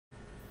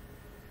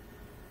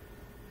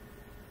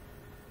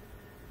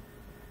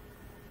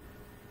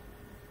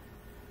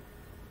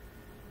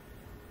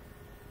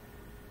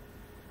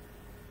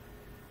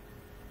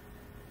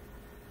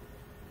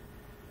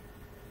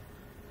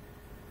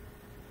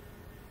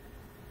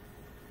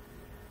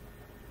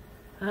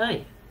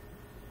Hi.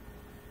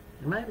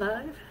 Am I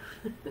live?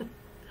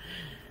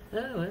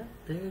 Oh, well,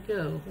 there you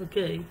go.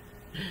 Okay.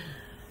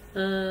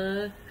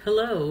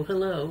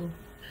 Hello.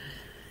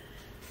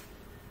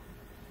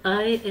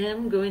 I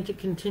am going to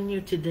continue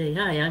today.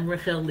 Hi, I'm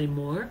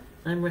Rahel과.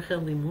 I'm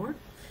Rahel과.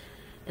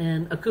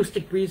 And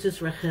Acoustic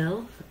Breezes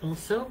Rahel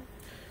also.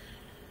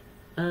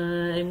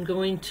 I'm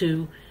going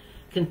to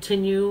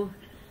continue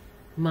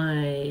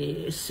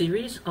my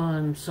series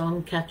on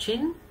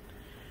Songcatching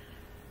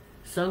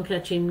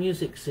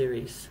music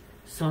series,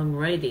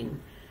 songwriting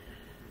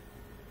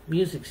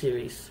music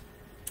series.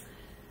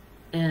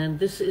 And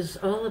this is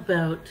all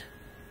about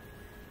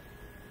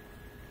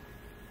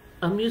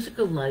a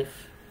musical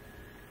life.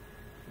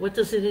 What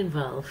does it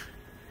involve?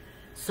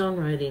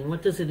 Songwriting,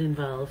 what does it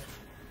involve?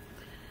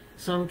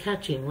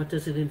 Songcatching, what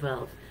does it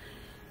involve?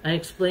 I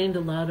explained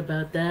a lot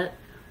about that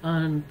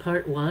on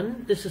part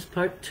 1. This is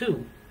part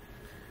 2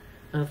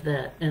 of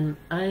that. And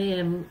I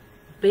am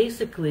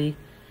basically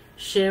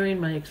sharing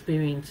my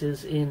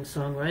experiences in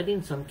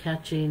songwriting,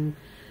 songcatching,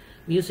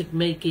 music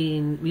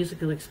making,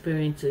 musical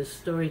experiences,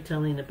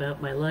 storytelling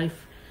about my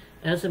life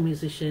as a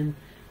musician,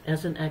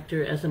 as an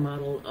actor, as a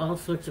model, all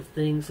sorts of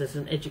things, as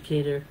an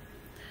educator.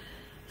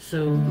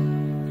 So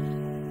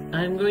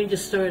I'm going to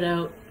start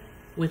out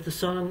with the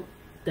song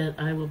that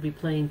I will be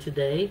playing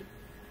today,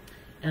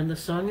 and the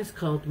song is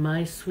called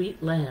My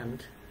Sweet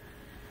Land.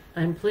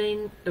 I'm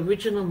playing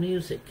original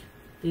music.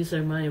 These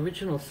are my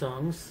original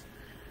songs,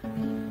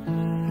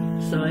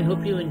 so I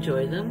hope you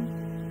enjoy them.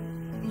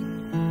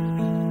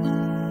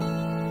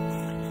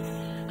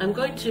 I'm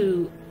going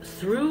to,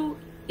 through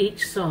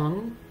each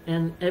song,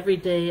 and every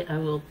day I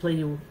will play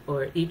you,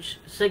 or each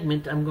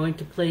segment I'm going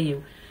to play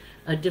you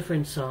a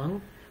different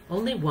song,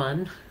 only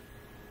one,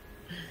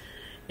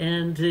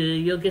 and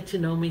you'll get to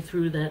know me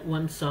through that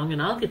one song,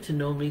 and I'll get to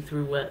know me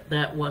through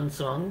that one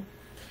song,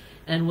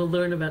 and we'll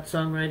learn about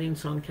songwriting,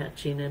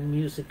 songcatching, and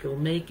musical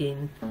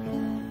making,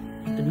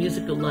 the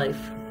musical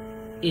life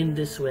in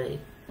this way.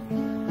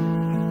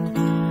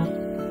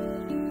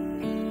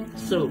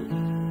 So,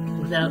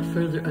 without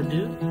further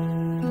ado,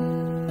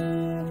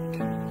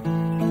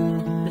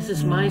 this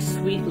is My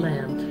Sweet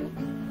Land.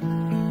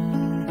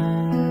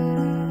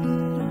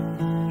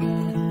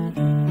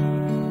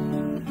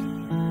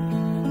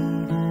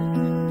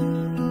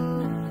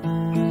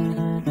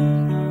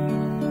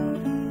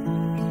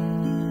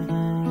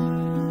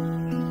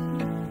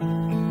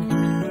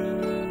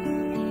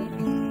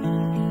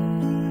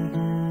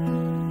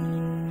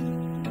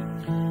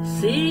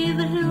 See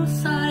the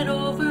hillside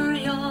over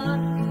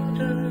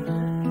yonder,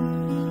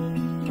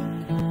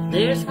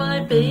 there's my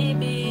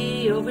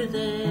baby over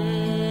there.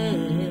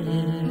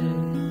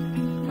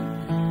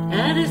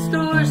 At his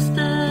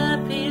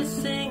doorstep he's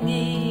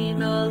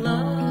singing a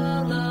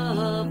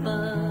lullaby.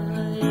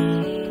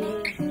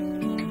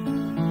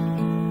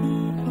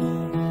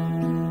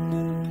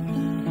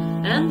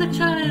 And the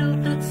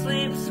child that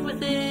sleeps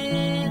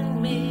within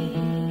me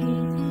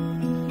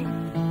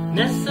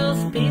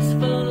nestles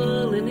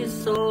peaceful in his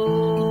soul.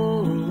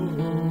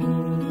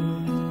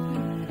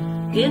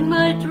 In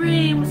my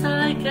dreams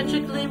I catch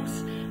a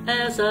glimpse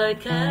as I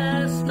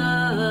cast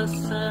a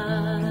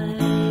sigh,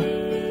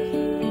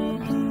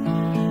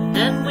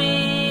 and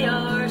we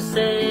are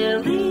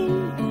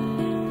sailing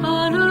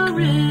on a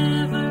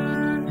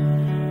river,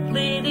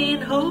 leading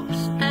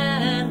hopes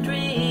and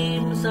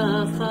dreams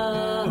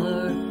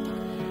afar.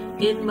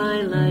 In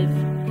my life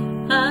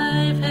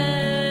I've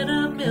had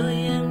a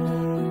million,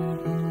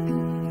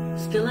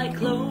 still I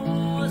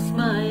close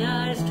my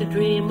eyes to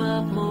dream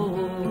of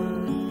more.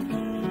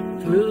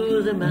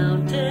 Through the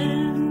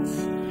mountains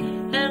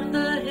and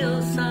the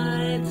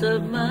hillsides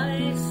of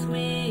my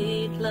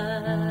sweet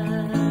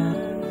land.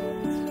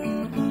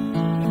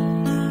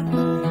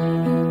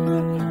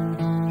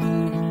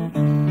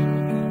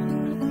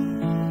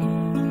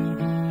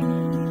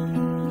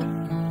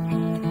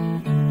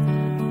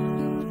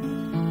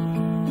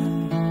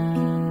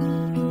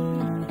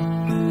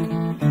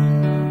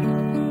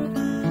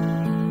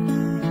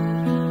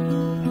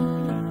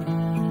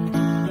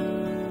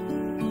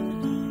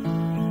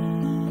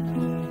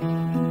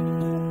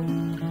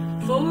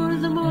 For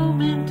the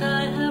moment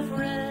I have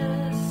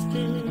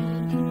rested,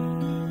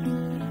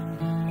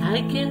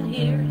 I can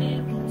hear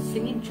him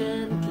singing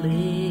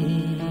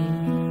gently.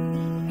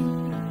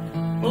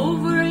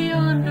 Over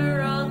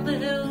yonder on the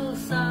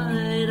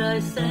hillside I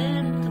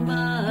sent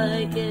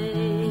my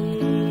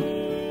gaze,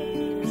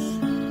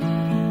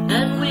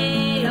 and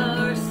we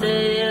are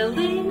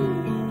sailing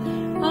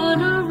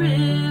on a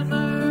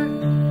river,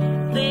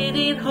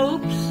 leading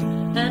hopes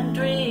and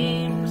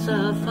dreams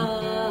afar.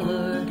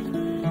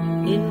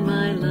 In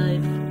my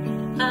life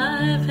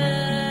I've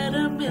had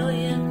a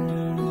million,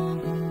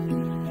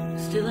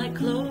 still I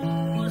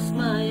close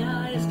my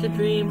eyes to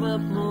dream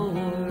of more.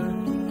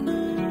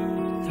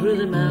 Through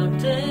the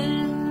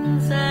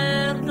mountains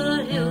and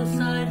the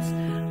hillsides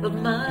of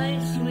my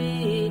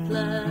sweet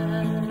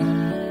land.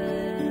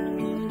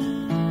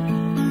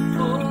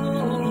 Oh,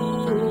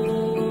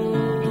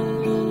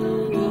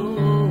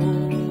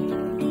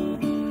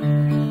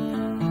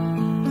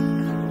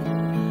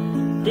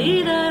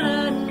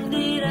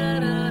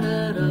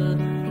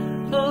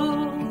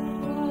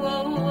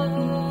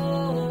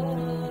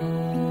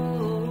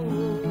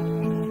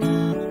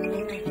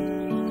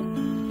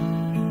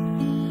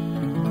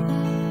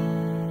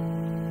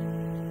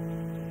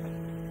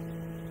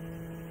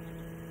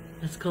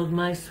 called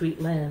My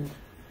Sweet Land.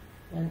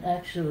 And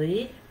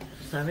actually,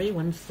 sorry,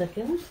 1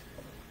 second.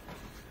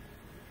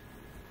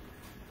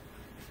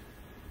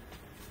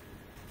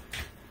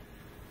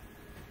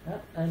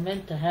 Oh, I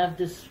meant to have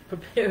this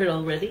prepared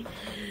already,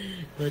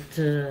 but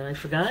I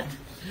forgot.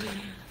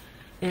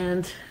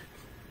 And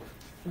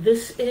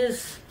this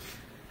is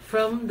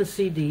from the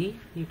CD.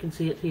 You can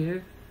see it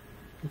here.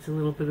 It's a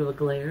little bit of a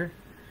glare.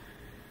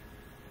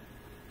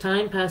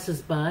 Time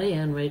Passes By,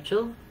 Anne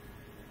Rachel.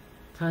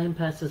 Time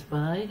Passes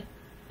By,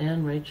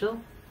 Anne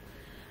Rachel.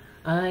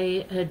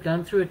 I had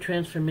gone through a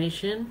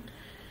transformation,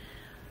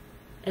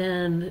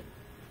 and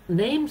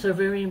names are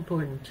very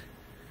important.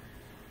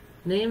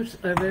 Names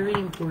are very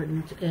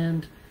important,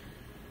 and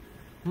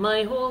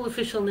my whole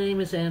official name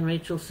is Anne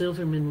Rachel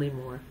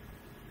Silverman-Limor.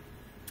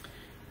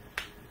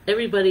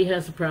 Everybody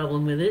has a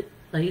problem with it.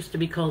 I used to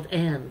be called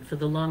Anne for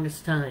the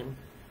longest time.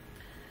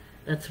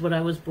 That's what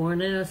I was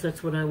born as,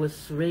 that's what I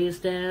was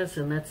raised as,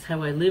 and that's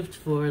how I lived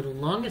for the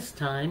longest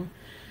time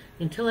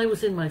until I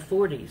was in my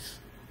 40s.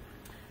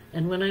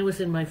 And when I was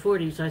in my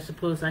 40s, I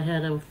suppose I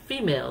had a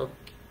female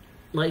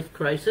life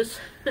crisis.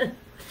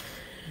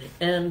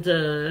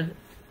 And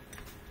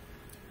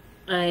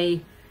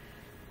I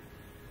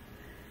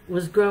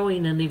was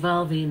growing and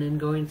evolving and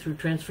going through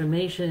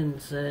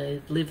transformations.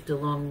 I lived a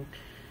long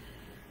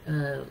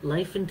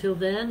life until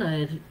then.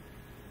 I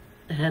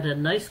had a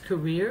nice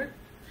career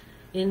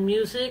in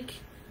music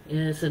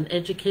as an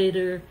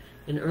educator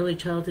in early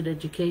childhood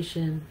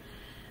education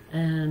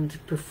and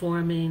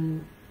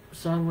performing,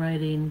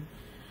 songwriting,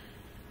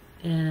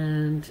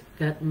 and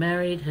got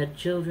married, had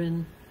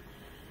children,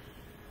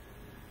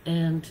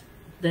 and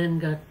then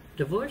got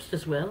divorced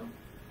as well.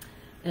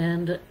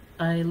 And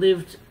I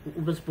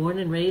was born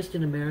and raised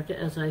in America,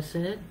 as I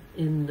said,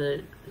 in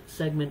the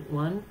segment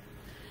 1.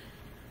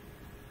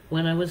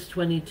 When I was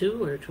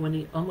 22 or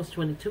almost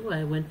 22,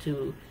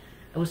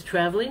 I was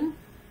traveling.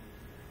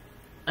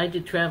 I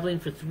did traveling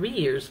for 3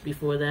 years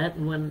before that,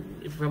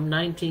 and from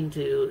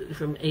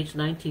age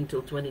 19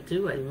 till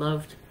 22, I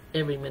loved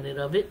every minute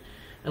of it.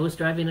 I was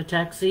driving a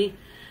taxi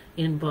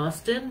in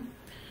Boston,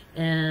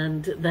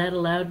 and that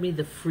allowed me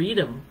the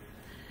freedom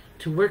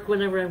to work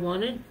whenever I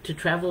wanted, to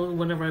travel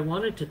whenever I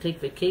wanted, to take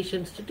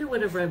vacations, to do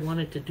whatever I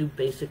wanted to do,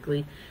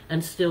 basically,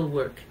 and still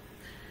work.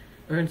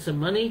 Earn some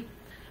money.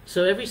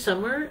 So every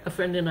summer, a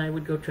friend and I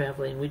would go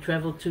traveling. We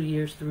traveled 2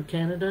 years through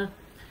Canada,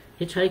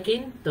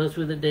 hitchhiking. Those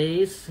were the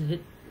days,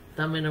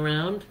 thumbing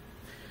around.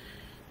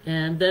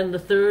 And then the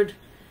 3rd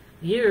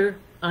year,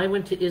 I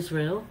went to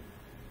Israel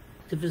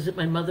to visit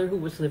my mother, who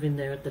was living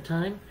there at the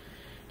time.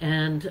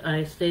 And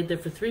I stayed there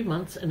for 3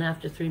 months, and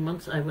after 3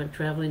 months I went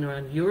traveling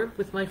around Europe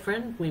with my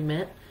friend. We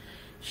met.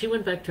 She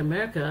went back to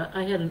America.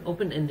 I had an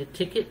open-ended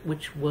ticket,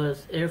 which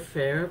was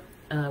airfare,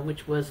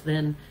 which was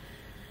then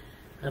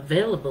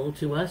available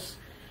to us.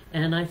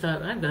 And I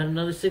thought, I've got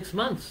another 6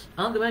 months.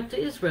 I'll go back to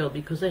Israel,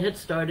 because I had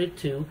started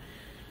to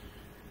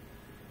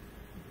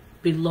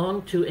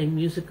belong to a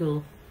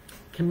musical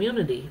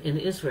community in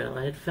Israel.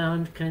 I had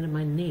found kind of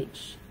my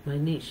niche.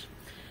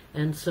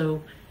 And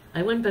so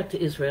I went back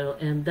to Israel,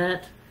 and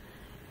that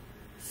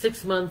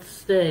 6-month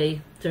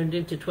stay turned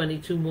into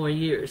 22 more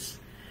years.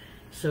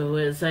 So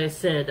as I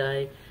said,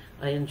 I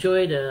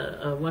enjoyed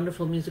a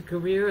wonderful music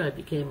career. I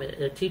became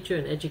a teacher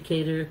and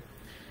educator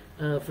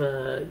of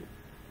a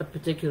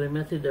particular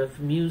method of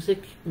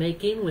music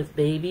making with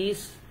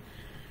babies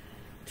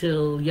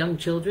till young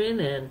children,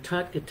 and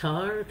taught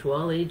guitar to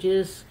all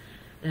ages,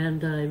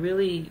 and I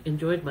really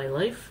enjoyed my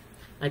life.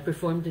 I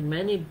performed in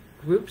many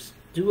groups,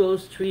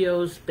 duos,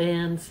 trios,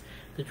 bands,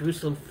 the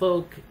Jerusalem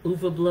Folk,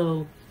 Uva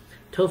Blow,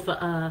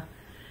 Tofa'ah,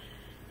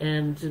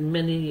 and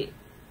many.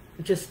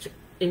 Just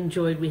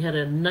enjoyed. We had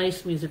a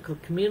nice musical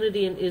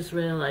community in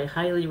Israel. I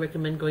highly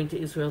recommend going to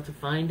Israel to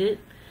find it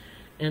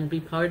and be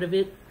part of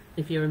it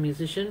if you're a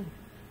musician.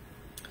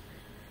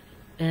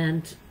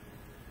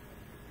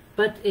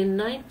 But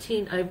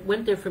I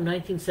went there from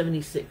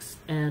 1976,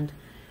 and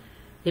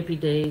hippie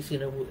days,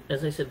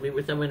 as I said, we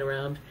were thumbing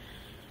around.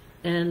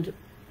 And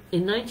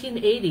in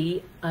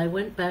 1980, I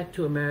went back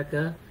to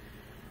America,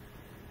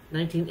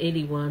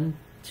 1981,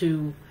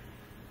 to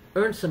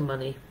earn some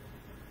money.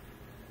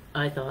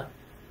 I thought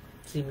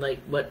seemed like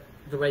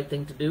the right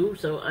thing to do.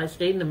 So I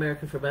stayed in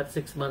America for about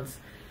 6 months.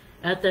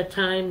 At that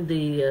time,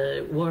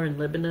 the war in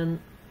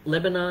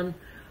Lebanon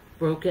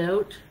broke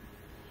out,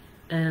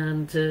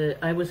 and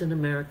I was in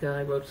America.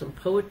 I wrote some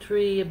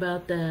poetry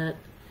about that,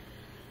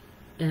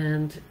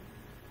 and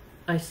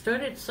I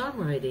started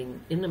songwriting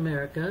in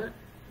America.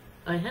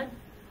 I had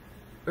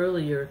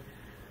earlier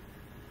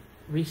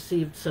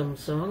received some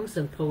songs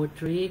and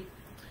poetry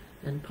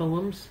and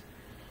poems,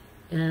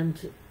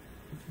 and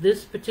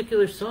this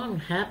particular song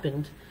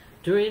happened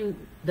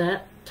during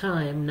that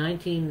time,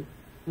 it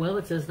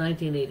says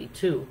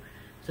 1982,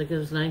 so it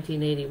was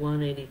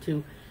 1981,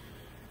 82.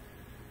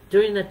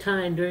 During that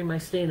time, during my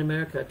stay in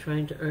America,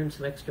 trying to earn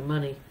some extra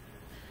money.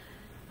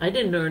 I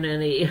didn't earn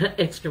any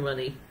extra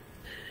money.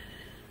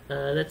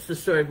 That's the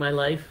story of my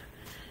life.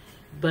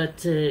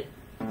 But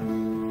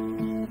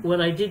what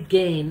I did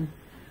gain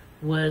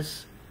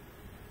was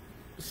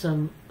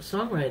some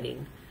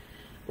songwriting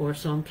or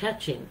song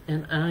catching,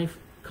 and I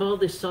call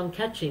this song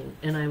catching,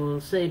 and I will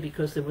say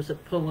because there was a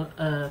poem,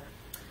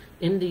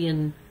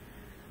 Indian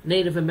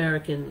Native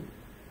American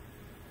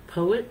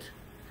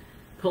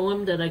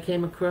poem that I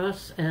came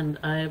across, and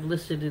I have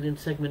listed it in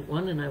segment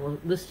 1, and I will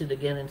list it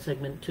again in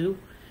segment 2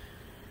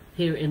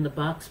 here in the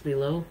box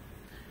below.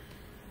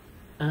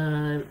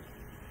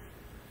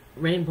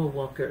 Rainbow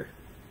Walker,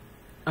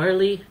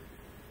 Arlie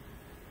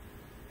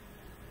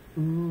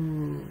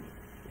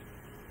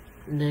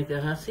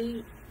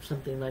Negahasi,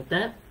 something like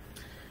that,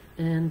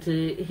 and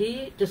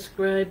he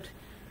described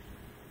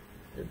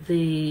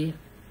the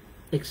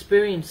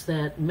experience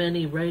that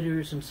many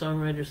writers and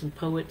songwriters and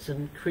poets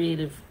and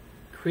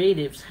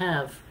creatives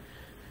have,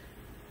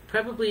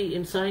 probably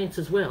in science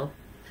as well,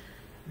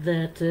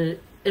 that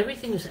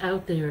everything is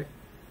out there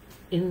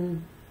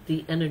in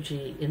the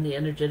energy, in the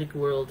energetic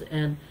world,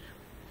 and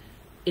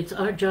it's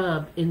our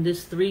job in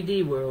this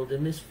 3D world,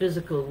 in this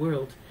physical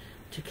world,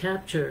 to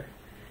capture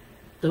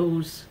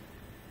those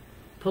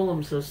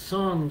poems, those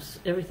songs,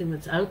 everything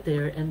that's out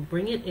there, and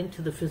bring it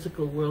into the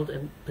physical world,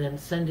 and then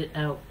send it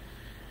out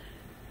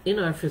in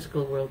our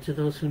physical world to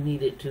those who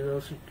need it, to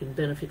those who can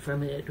benefit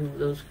from it, to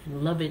those who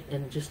can love it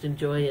and just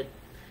enjoy it.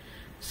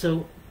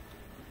 So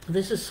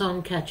this is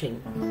song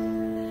catching,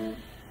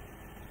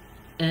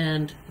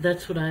 and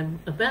that's what I'm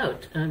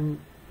about. I'm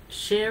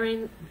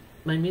sharing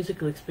my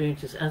musical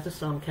experiences as a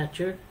song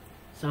catcher,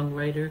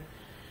 songwriter,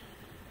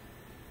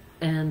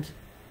 and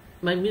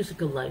my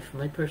musical life,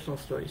 my personal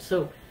story.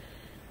 So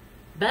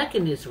back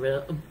in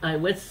Israel, I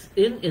was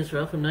in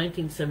Israel from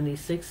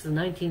 1976 to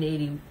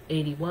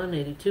 1981,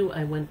 82.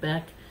 I went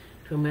back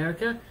to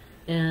America,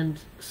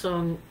 and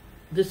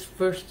this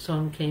first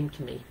song came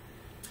to me.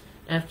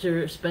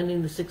 After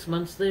spending the 6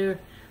 months there,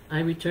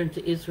 I returned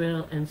to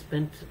Israel and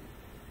spent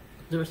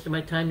the rest of my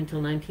time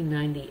until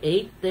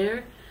 1998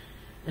 there,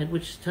 at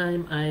which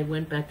time I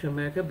went back to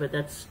America, but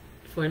that's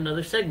for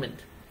another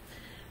segment.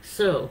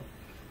 So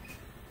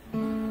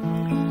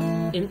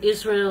in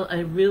Israel, I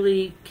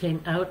really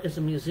came out as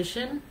a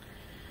musician.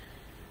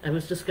 I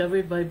was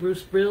discovered by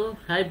Bruce Brill.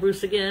 Hi,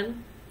 Bruce,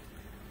 again.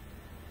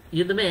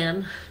 You're the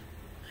man.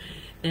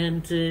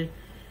 And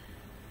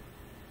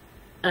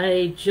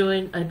I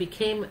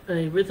became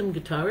a rhythm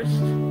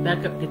guitarist,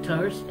 backup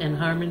guitarist, and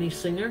harmony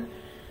singer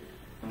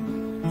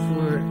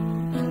for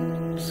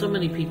so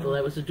many people.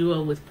 I was a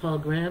duo with Paul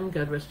Graham,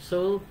 God rest his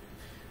soul.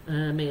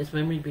 May his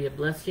memory be a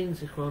blessing.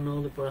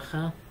 Zichrono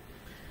Livracha.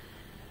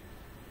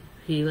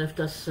 He left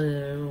us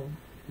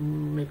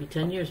maybe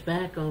 10 years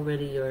back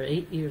already, or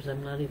 8 years,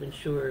 I'm not even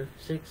sure,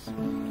 6.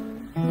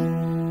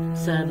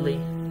 Sadly.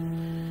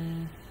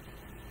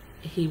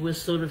 He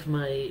was sort of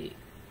my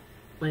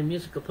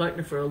musical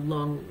partner for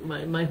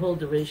my whole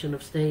duration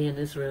of stay in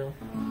Israel.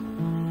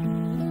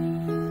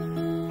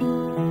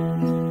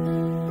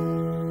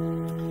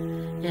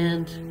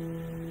 And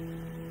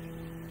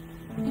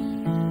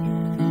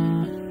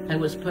I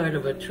was part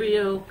of a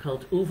trio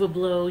called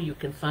Uvablo. You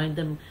can find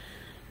them.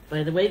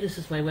 By the way, this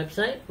is my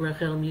website,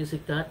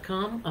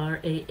 rahelmusic.com,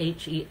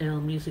 R-A-H-E-L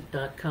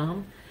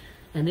music.com.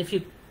 And if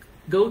you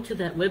go to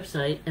that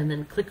website and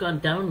then click on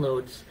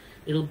downloads,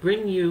 it'll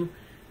bring you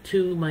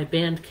to my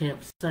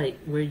Bandcamp site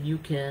where you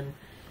can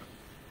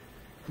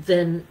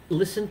then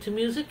listen to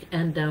music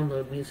and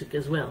download music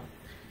as well.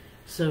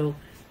 So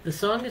the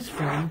song is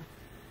from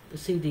the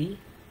CD,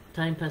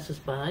 Time Passes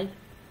By,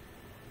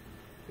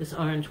 this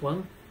orange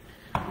one.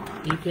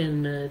 You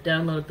can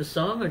download the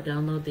song or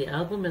download the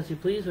album as you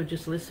please, or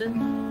just listen.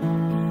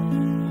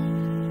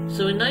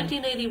 So in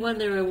 1981,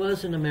 there I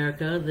was in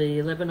America.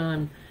 The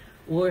Lebanon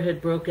War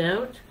had broke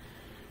out.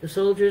 The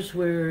soldiers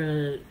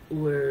were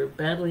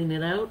battling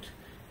it out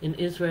in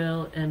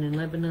Israel and in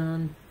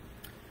Lebanon.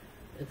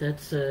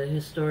 That's a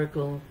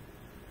historical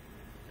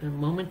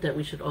moment that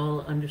we should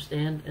all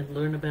understand and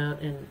learn about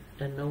and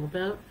know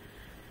about.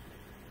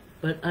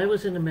 But I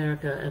was in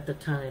America at the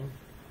time.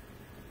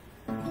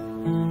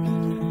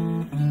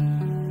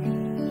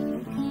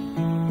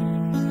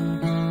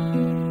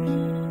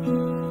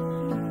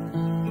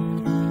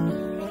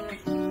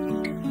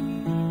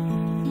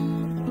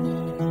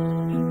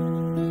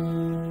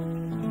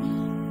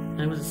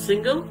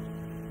 Single,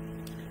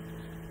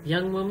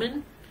 young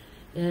woman,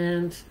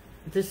 and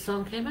this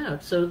song came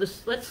out. So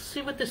let's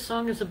see what this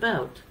song is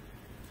about.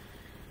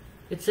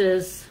 It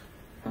says,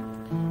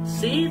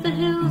 see the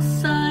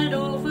hillside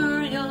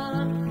over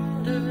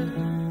yonder,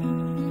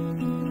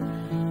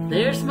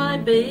 there's my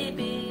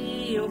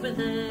baby over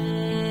there,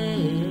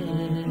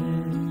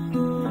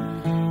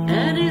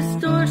 at his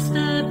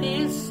doorstep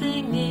he's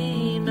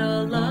singing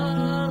a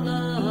lullaby.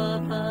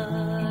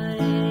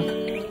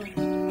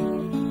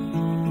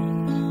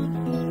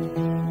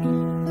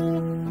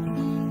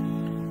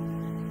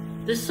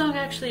 This song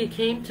actually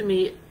came to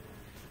me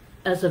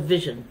as a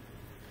vision.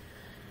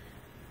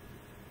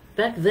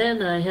 Back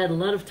then I had a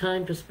lot of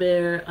time to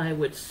spare. I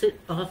would sit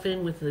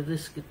often with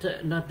this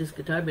guitar, not this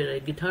guitar, but a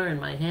guitar in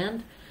my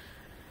hand.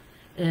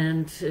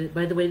 And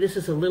by the way, this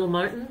is a Little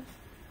Martin.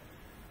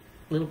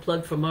 Little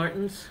plug for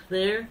Martins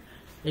there.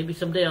 Maybe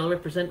someday I'll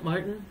represent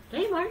Martin.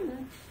 Hey,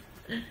 Martin!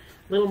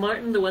 Little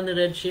Martin, the one that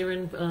Ed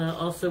Sheeran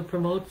also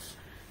promotes.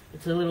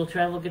 It's a little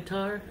travel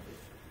guitar.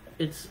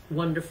 It's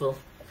wonderful.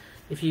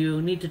 If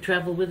you need to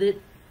travel with it,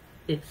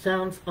 it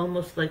sounds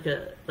almost like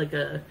a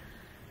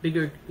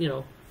bigger, you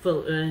know,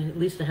 full, at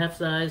least a half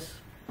size,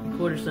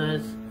 quarter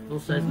size, full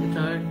size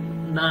guitar.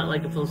 Not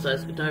like a full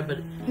size guitar, but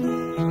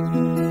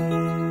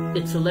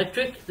it's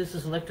electric. This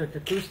is electric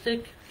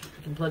acoustic.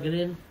 You can plug it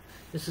in.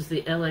 This is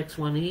the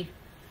LX1E.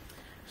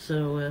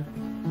 So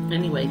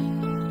anyway,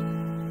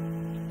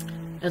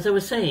 as I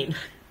was saying,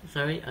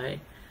 sorry, I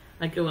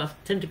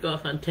tend to go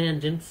off on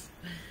tangents.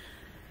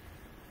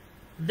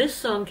 This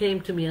song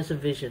came to me as a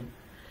vision,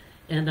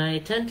 and I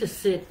tend to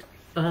sit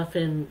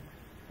often,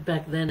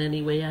 back then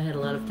anyway, I had a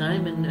lot of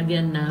time, and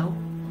again now,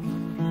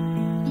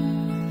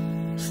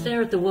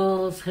 stare at the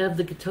walls, have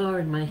the guitar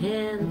in my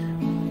hand,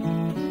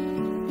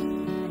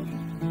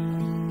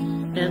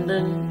 and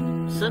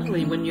then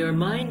suddenly when your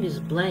mind is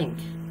blank,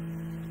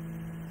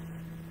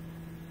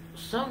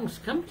 songs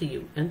come to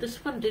you, and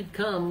this one did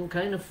come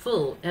kind of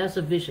full as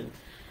a vision.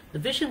 The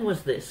vision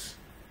was this: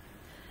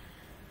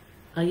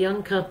 a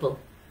young couple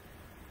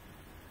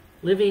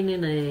living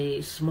in a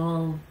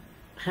small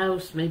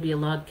house, maybe a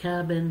log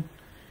cabin,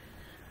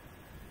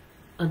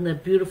 on the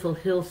beautiful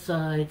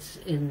hillsides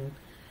in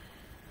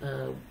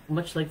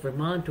much like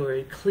Vermont, or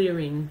a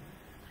clearing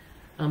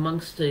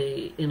amongst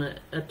a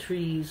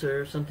trees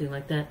or something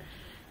like that,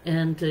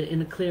 and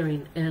in a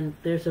clearing, and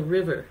there's a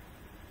river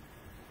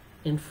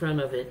in front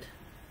of it,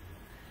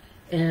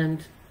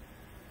 and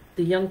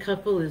the young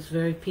couple is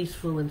very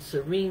peaceful and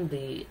serene.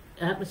 The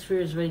atmosphere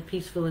is very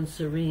peaceful and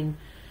serene.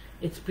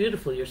 It's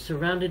beautiful. You're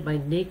surrounded by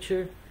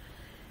nature.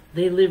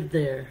 They lived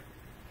there.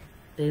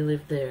 They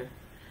lived there.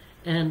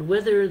 And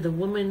whether the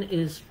woman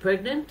is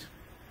pregnant,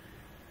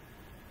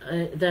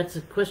 that's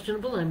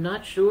questionable. I'm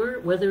not sure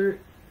whether,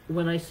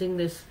 when I sing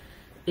this,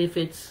 if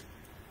it's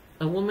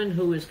a woman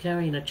who is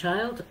carrying a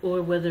child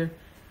or whether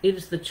it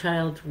is the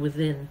child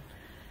within.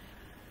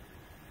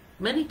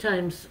 Many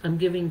times I'm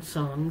given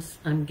songs,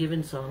 and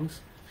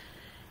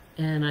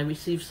I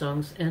receive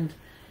songs, and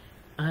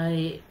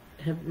I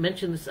have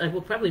mentioned this, I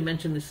will probably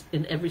mention this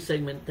in every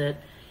segment, that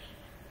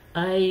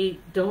I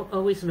don't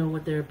always know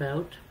what they're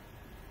about.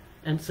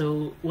 And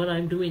so what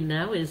I'm doing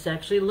now is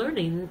actually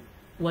learning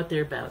what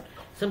they're about.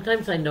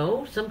 Sometimes I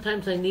know,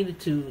 sometimes I needed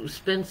to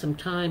spend some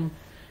time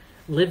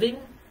living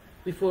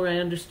before I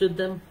understood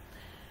them.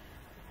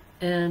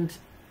 And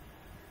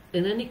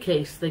in any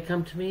case, they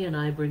come to me and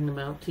I bring them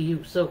out to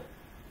you. So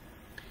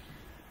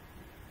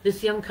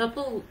this young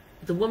couple,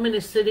 the woman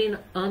is sitting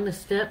on the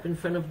step in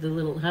front of the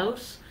little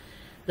house.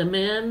 The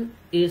man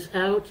is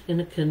out in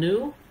a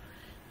canoe.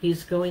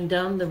 He's going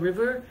down the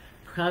river,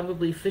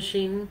 probably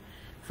fishing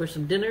for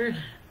some dinner.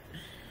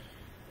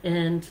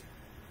 And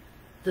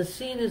the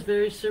scene is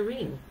very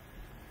serene.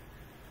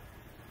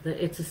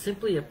 It's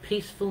simply a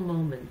peaceful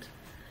moment.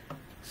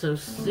 So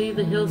see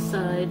the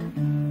hillside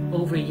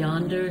over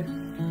yonder.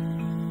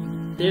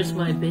 There's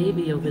my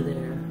baby over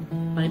there.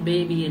 My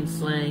baby in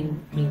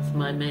slang means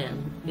my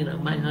man, you know,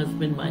 my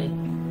husband, my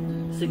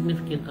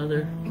significant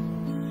other.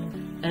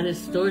 At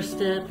his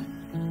doorstep,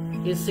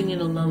 he's singing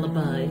a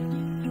lullaby.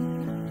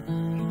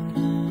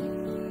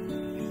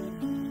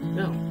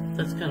 No,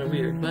 that's kind of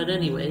weird, but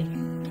anyway.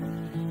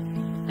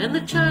 And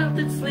the child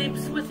that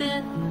sleeps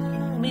within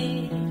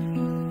me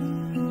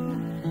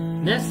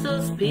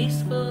nestles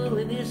peaceful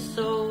in his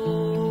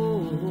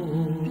soul.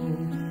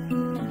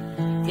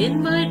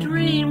 In my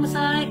dreams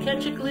I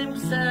catch a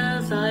glimpse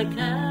as I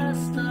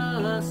cast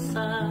a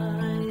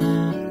sigh.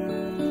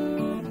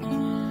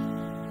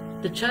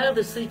 The child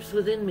that sleeps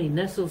within me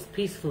nestles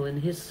peaceful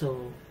in his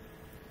soul.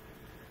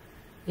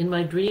 In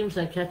my dreams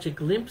I catch a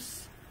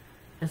glimpse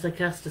as I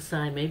cast a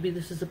sigh. Maybe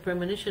this is a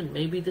premonition.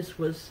 Maybe this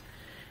was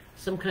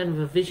some kind of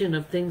a vision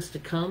of things to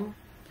come.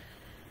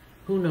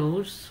 Who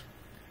knows?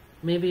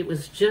 Maybe it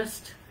was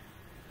just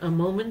a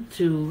moment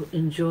to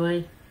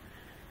enjoy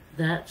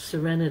that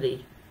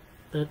serenity,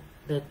 that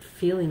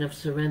feeling of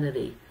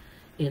serenity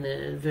in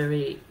a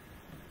very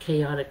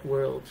chaotic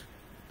world.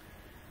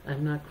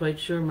 I'm not quite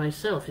sure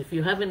myself. If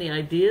you have any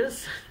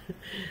ideas,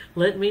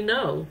 let me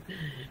know.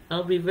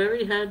 I'll be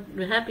very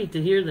happy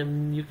to hear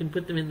them. You can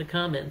put them in the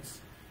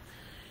comments.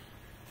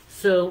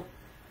 So,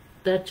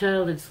 that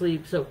child had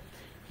sleep. So,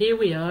 here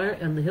we are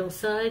on the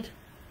hillside.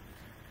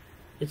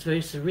 It's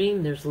very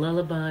serene. There's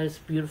lullabies,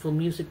 beautiful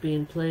music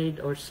being played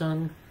or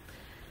sung.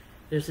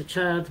 There's a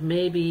child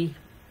maybe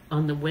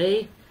on the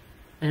way,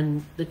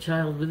 and the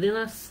child within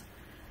us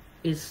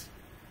is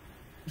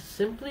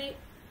simply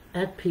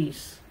at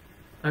peace.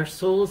 Our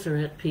souls are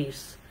at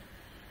peace.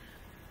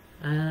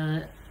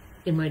 In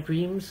my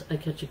dreams, I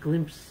catch a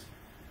glimpse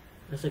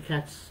as I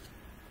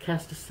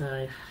cast a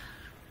sigh.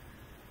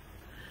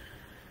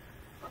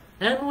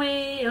 And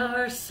we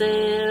are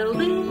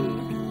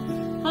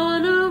sailing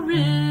on a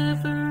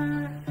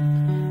river,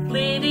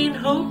 leading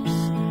hopes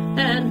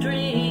and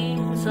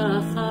dreams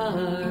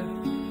afar.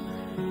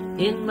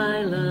 In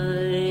my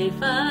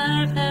life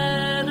I've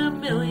had a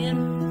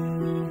million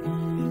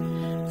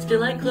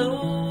Still I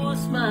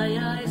close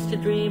my eyes to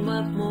dream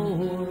of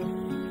more,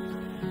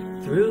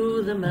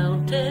 through the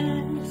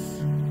mountains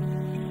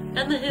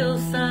and the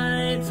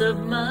hillsides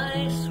of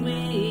my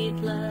sweet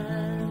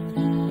land.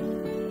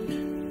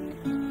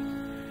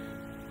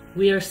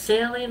 We are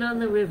sailing on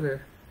the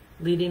river,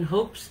 leading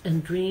hopes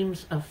and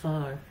dreams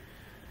afar.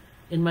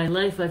 In my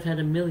life I've had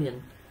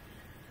 1,000,000.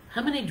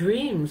 How many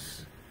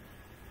dreams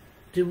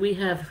do we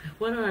have?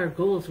 What are our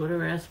goals? What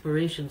are our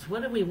aspirations?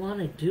 What do we want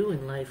to do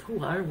in life?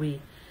 Who are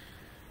we?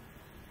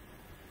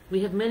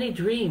 We have many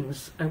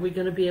dreams. Are we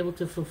going to be able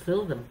to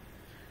fulfill them?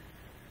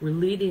 We're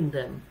leading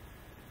them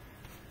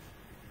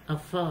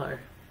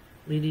afar,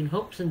 leading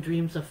hopes and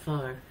dreams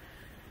afar.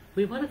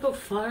 We want to go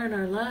far in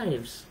our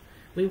lives.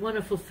 We want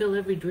to fulfill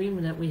every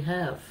dream that we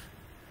have.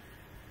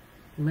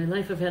 In my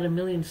life I've had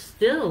 1,000,000.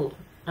 Still,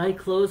 I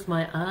close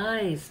my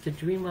eyes to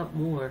dream up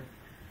more.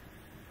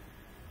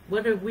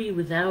 What are we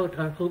without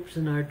our hopes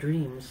and our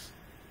dreams?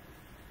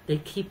 They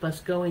keep us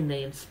going,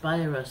 they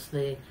inspire us,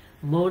 they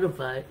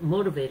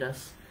motivate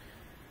us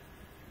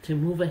to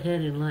move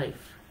ahead in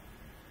life,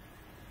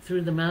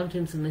 through the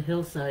mountains and the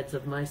hillsides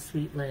of my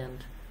sweet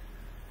land.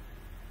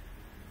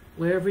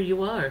 Wherever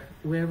you are,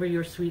 wherever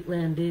your sweet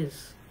land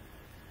is,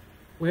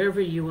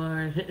 wherever you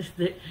are.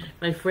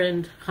 My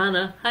friend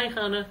Hannah, hi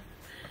Hannah,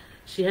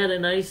 she had a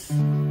nice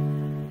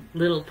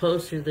little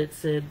poster that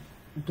said,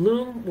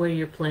 bloom where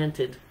you're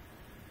planted.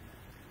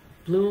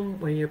 Bloom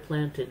where you're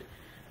planted.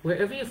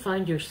 Wherever you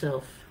find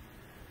yourself,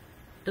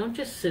 don't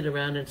just sit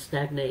around and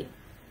stagnate.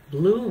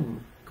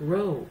 Bloom,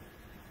 grow,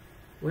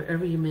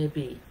 wherever you may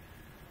be.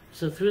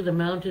 So through the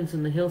mountains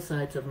and the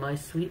hillsides of my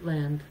sweet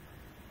land,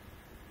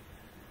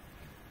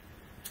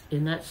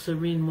 in that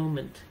serene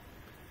moment,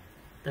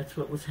 that's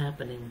what was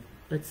happening.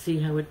 Let's see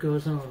how it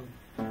goes on.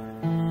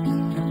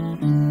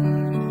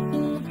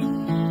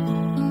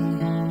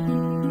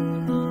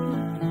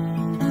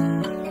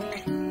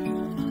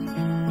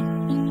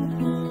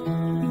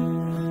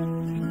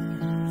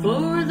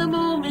 For the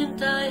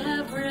moment I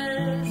have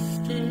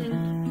rested,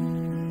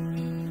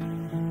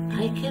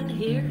 I can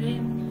hear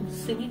him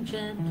singing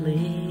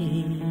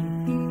gently.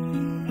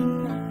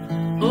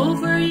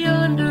 Over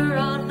yonder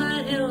on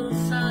the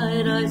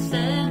hillside I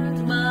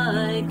send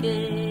my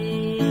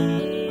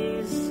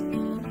gaze.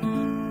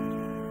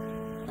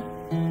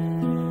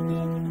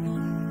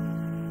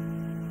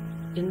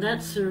 In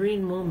that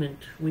serene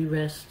moment we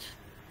rest.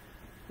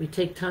 We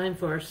take time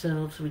for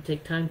ourselves, we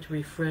take time to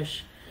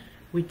refresh.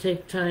 We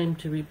take time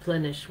to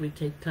replenish, we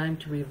take time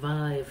to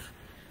revive.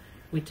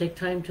 We take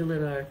time to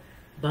let our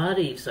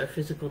bodies, our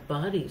physical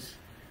bodies,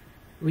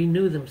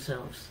 renew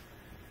themselves.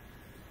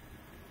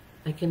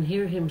 I can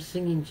hear him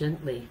singing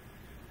gently.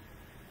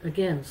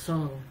 Again,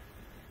 song.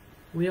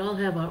 We all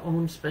have our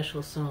own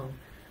special song.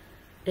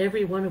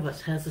 Every one of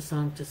us has a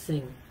song to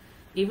sing.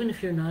 Even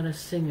if you're not a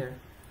singer,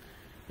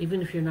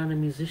 even if you're not a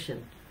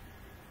musician,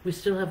 we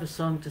still have a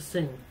song to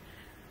sing.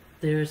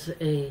 There's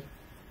a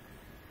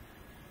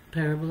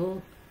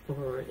parable,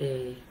 or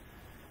I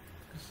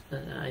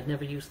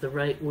never use the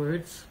right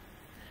words,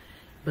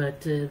 but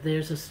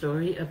there's a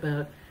story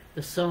about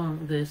the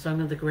song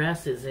of the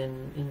grasses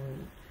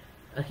in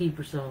a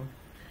Hebrew song.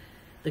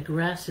 The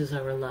grasses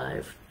are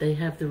alive. They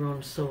have their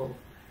own soul.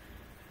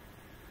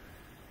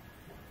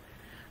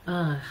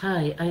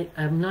 Hi,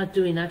 I'm not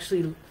doing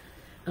actually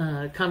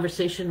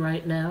conversation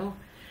right now,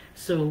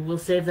 so we'll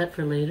save that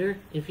for later,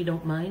 if you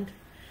don't mind.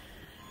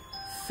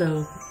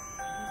 So,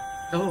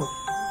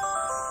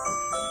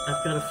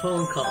 I've got a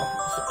phone call,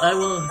 so I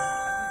will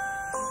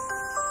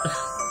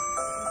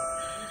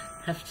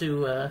have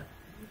to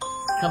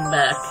come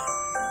back,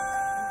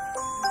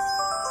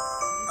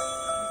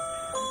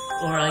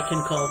 or I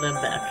can call them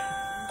back.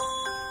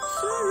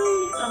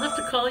 Sorry, I'll have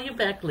to call you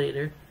back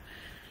later.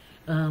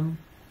 I'll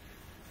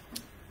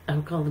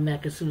call them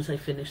back as soon as I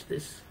finish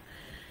this.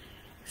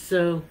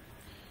 So,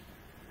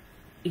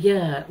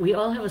 yeah, we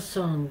all have a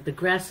song. The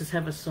grasses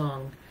have a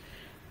song.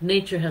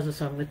 Nature has a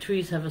song. The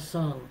trees have a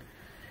song.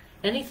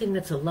 Anything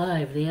that's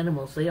alive, the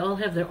animals, they all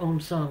have their own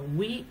song.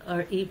 We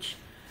are each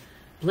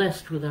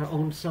blessed with our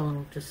own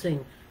song to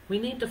sing. We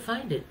need to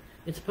find it.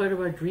 It's part of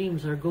our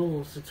dreams, our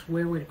goals. It's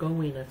where we're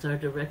going. It's our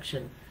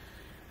direction.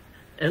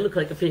 I look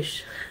like a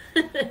fish.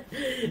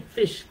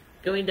 Fish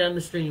going down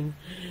the stream.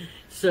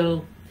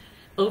 So,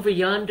 over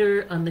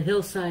yonder on the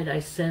hillside, I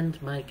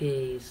send my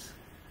gaze.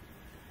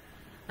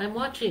 I'm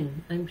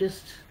watching. I'm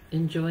just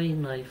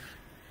enjoying life.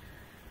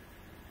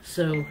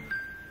 So,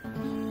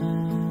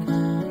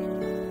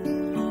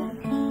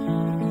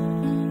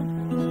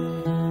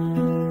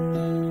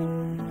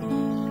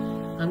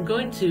 I'm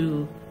going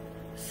to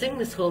sing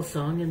this whole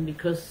song, and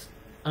because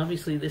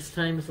obviously this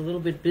time is a little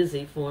bit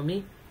busy for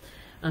me,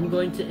 I'm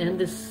going to end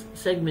this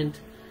segment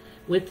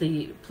with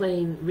the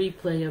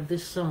replay of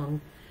this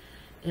song.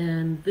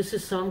 And this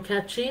is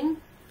Songcatching.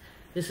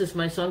 This is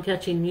my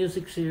Songcatching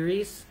music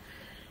series.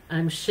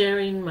 I'm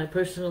sharing my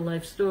personal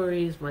life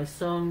stories, my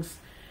songs,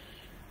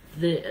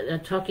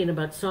 talking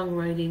about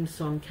songwriting,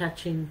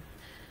 songcatching,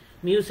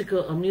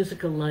 a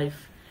musical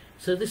life.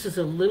 So this is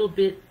a little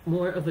bit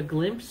more of a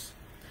glimpse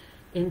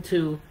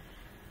into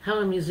how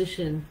a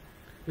musician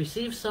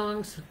receives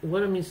songs,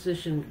 what a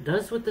musician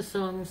does with the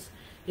songs.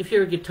 If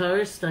you're a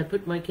guitarist, I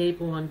put my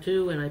capo on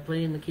too, and I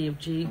play in the key of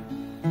G.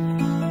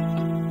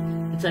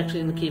 It's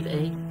actually in the key of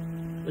A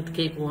with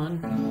the capo on.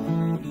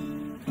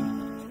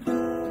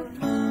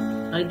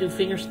 I do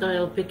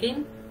fingerstyle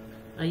picking.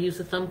 I use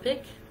a thumb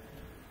pick.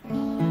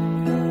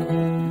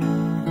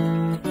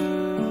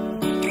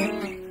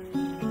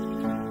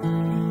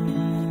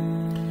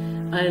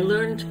 I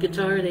learned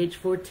guitar at age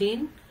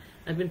 14.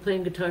 I've been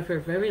playing guitar for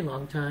a very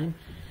long time.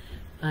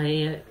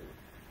 I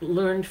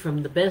learned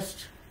from the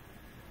best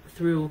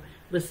through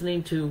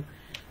listening to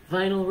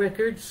vinyl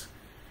records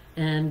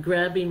and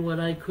grabbing what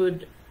I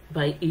could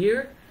by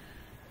ear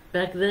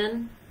back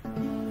then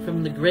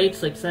from the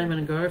greats like Simon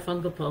and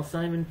Garfunkel, Paul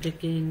Simon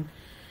picking,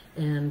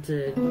 and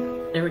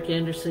Eric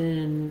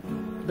Anderson,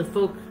 the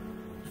folk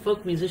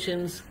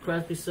musicians,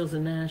 Crosby, Stills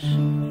and Nash.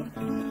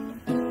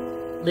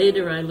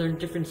 Later I learned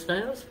different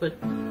styles, but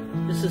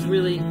this is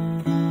really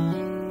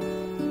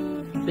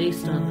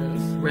based on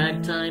this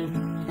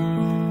ragtime.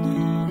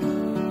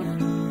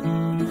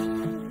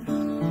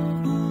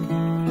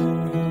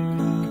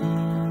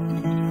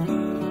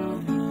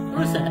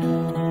 What's that?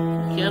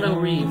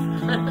 Keanu Reeves.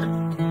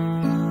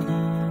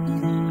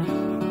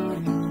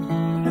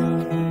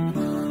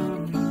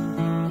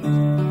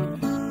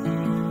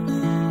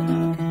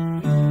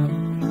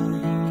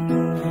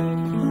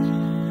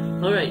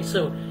 Alright,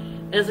 so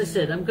as I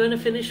said, I'm going to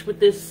finish with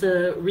this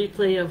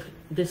replay of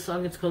this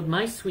song. It's called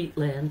My Sweet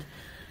Land.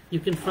 You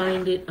can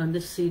find it on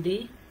this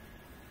CD.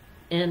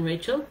 And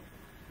Rachel,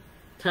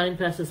 Time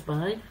Passes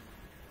By.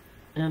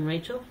 And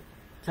Rachel,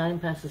 Time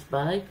Passes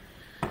By.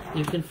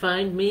 You can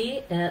find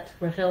me at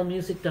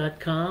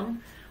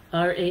rahelmusic.com,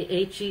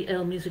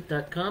 RAHEL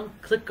music.com.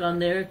 Click on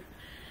there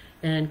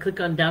and click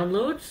on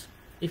downloads.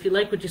 If you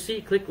like what you see,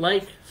 click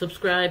like,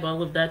 subscribe,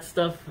 all of that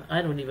stuff.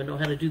 I don't even know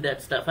how to do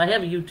that stuff. I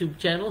have a YouTube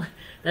channel.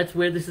 That's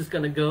where this is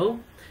going to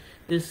go.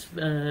 This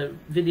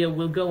video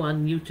will go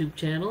on YouTube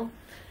channel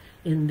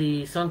in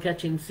the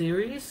Songcatching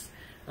series.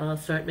 I'll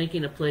start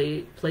making a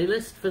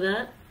playlist for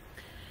that.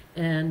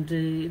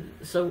 And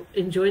so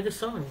enjoy the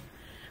song.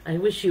 I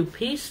wish you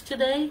peace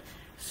today,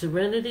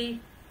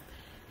 serenity,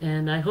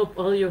 and I hope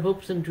all your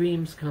hopes and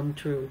dreams come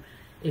true.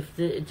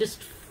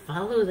 Just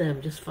follow them.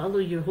 Just follow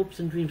your hopes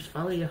and dreams.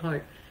 Follow your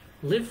heart.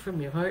 Live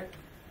from your heart.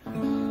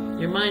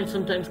 Your mind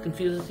sometimes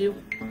confuses you.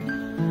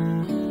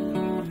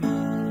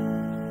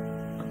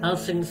 I'll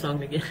sing the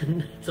song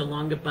again. It's a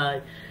long goodbye.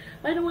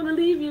 I don't want to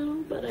leave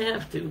you, but I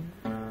have to.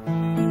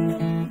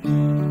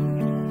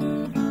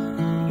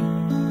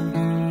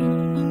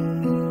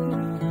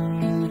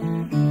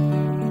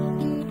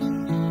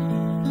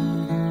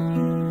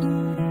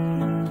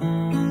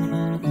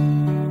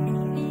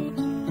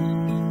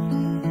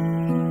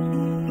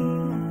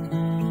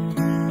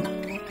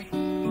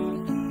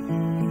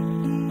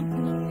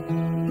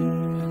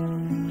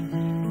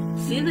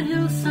 See the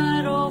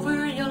hillside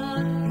over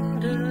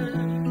yonder.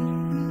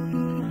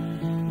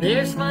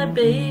 There's my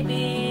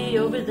baby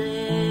over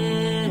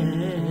there.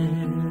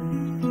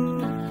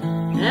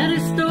 At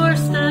his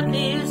doorstep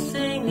he is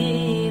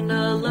singing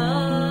a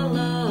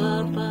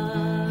lullaby.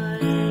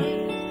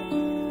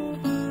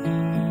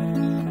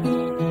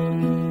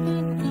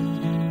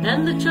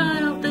 And the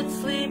child that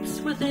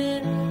sleeps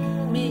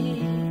within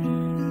me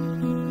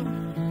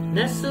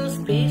nestles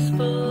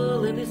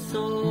peaceful in his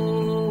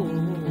soul.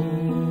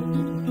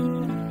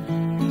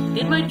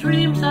 In my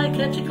dreams I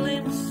catch a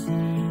glimpse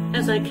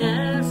as I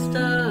cast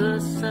a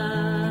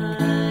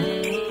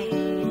sigh,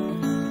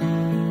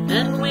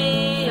 and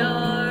we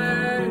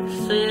are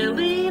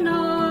sailing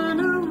on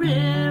a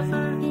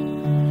river,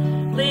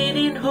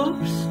 leading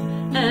hopes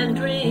and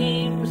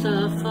dreams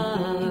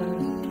afar.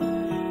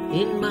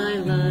 In my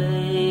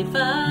life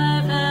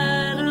I've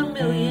had a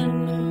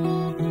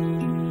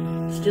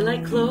million, still I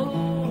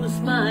close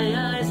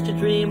my eyes to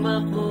dream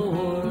of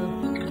more.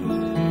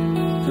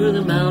 Through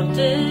the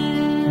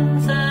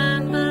mountains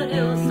and the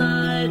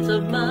hillsides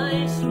of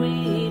my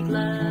sweet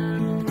land.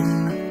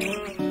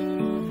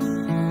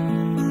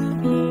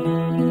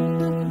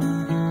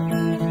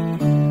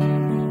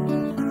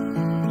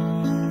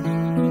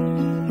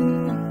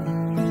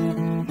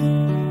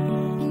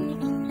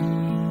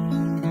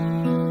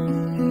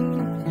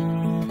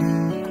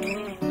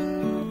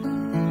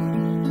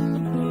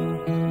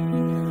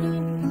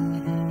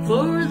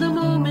 For the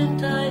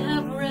moment I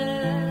have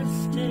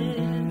rested,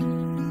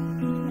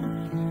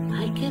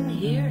 I can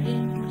hear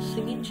him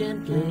singing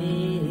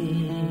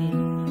gently.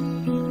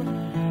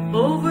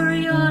 Over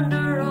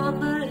yonder on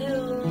the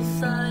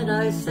hillside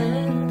I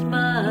send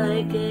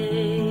my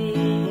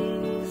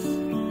gaze,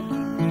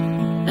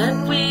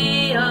 and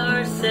we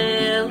are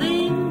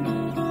sailing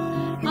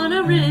on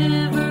a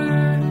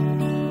river,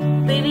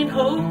 leading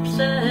hopes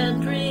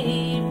and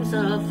dreams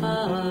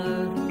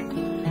afar.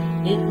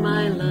 In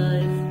my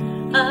life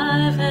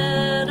I've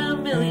had a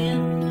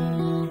million,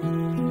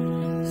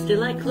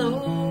 still I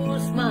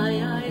close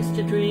my eyes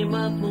to dream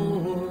of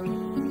more.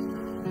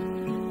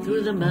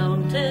 Through the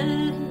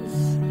mountains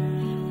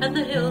and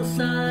the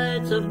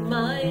hillsides of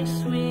my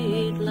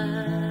sweet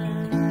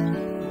land.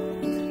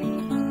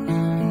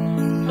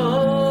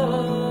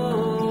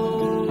 Oh,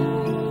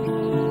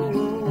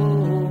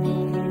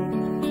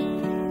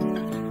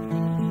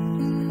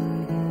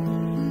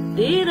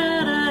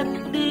 dee-da-da,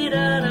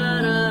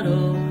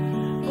 dee-da-da-da-do.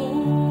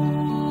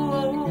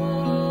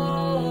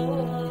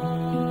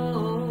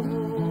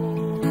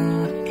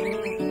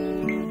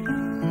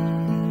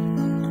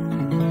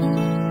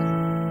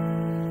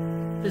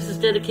 This is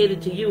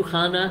dedicated to you,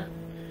 Hannah.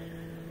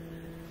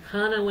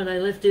 Hannah, when I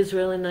left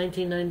Israel in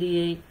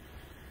 1998,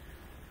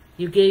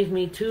 you gave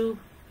me 2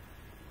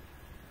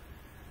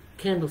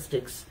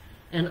 candlesticks,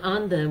 and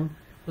on them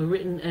were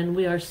written, "And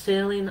we are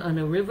sailing on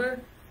a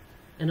river,"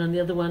 and on the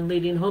other one,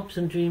 "Leading hopes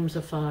and dreams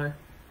afar."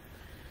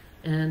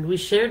 And we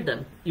shared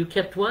them. You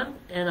kept one,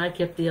 and I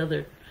kept the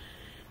other.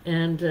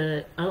 And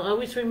I'll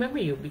always remember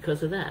you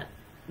because of that.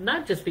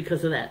 Not just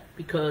because of that,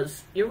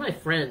 because you're my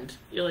friend.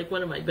 You're like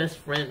one of my best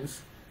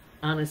friends,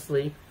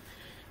 honestly.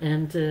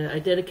 And I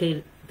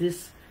dedicate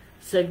this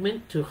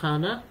segment to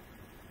Hannah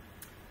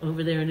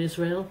over there in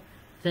Israel.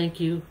 Thank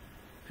you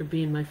for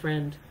being my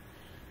friend.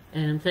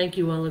 And thank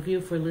you, all of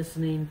you, for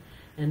listening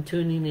and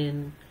tuning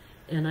in.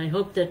 And I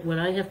hope that what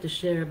I have to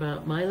share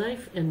about my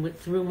life and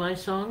through my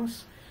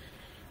songs,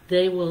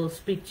 they will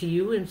speak to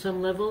you in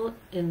some level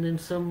and in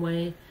some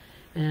way.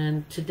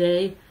 And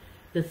today,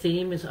 the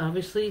theme is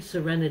obviously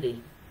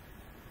serenity,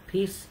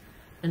 peace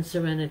and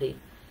serenity,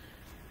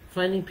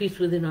 finding peace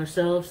within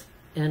ourselves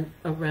and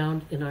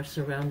around in our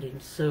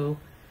surroundings. So,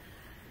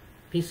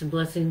 peace and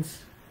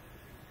blessings.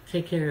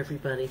 Take care,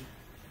 everybody.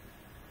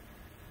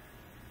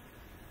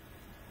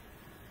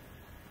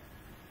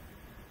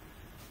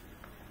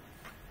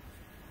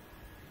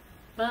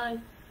 Bye.